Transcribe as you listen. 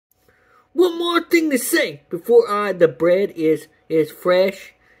One more thing to say before the bread is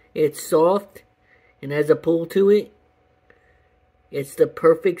fresh, it's soft, and has a pull to it. It's the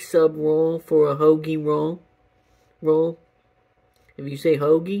perfect sub roll for a hoagie roll. If you say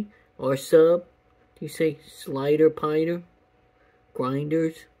hoagie or sub, you say slider, piter,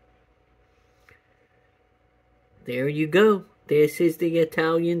 grinders. There you go. This is the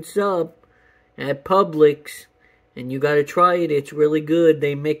Italian sub at Publix. And you gotta try it. It's really good.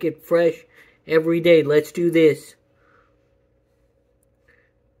 They make it fresh every day. Let's do this.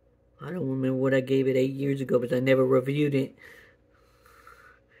 I don't remember what I gave it 8 years ago, but I never reviewed it.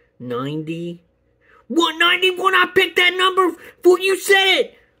 90. 191. I picked that number for you said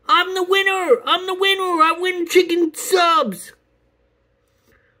it. I'm the winner. I win chicken subs.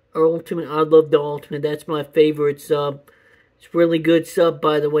 Ultimate. I love the Ultimate. That's my favorite sub. It's really good sub,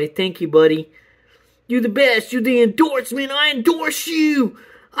 by the way. Thank you, buddy. You're the best. You're the endorsement. I endorse you.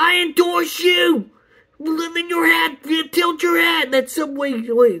 Live in your hat. Tilt your hat. That Subway.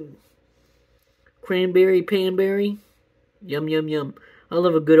 Wait. Cranberry, panberry. Yum, yum, yum. I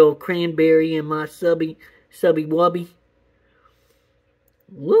love a good old cranberry in my subby wubby.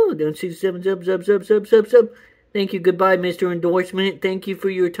 Whoa, don't see the sub. Thank you. Goodbye, Mr. Endorsement. Thank you for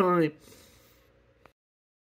your time.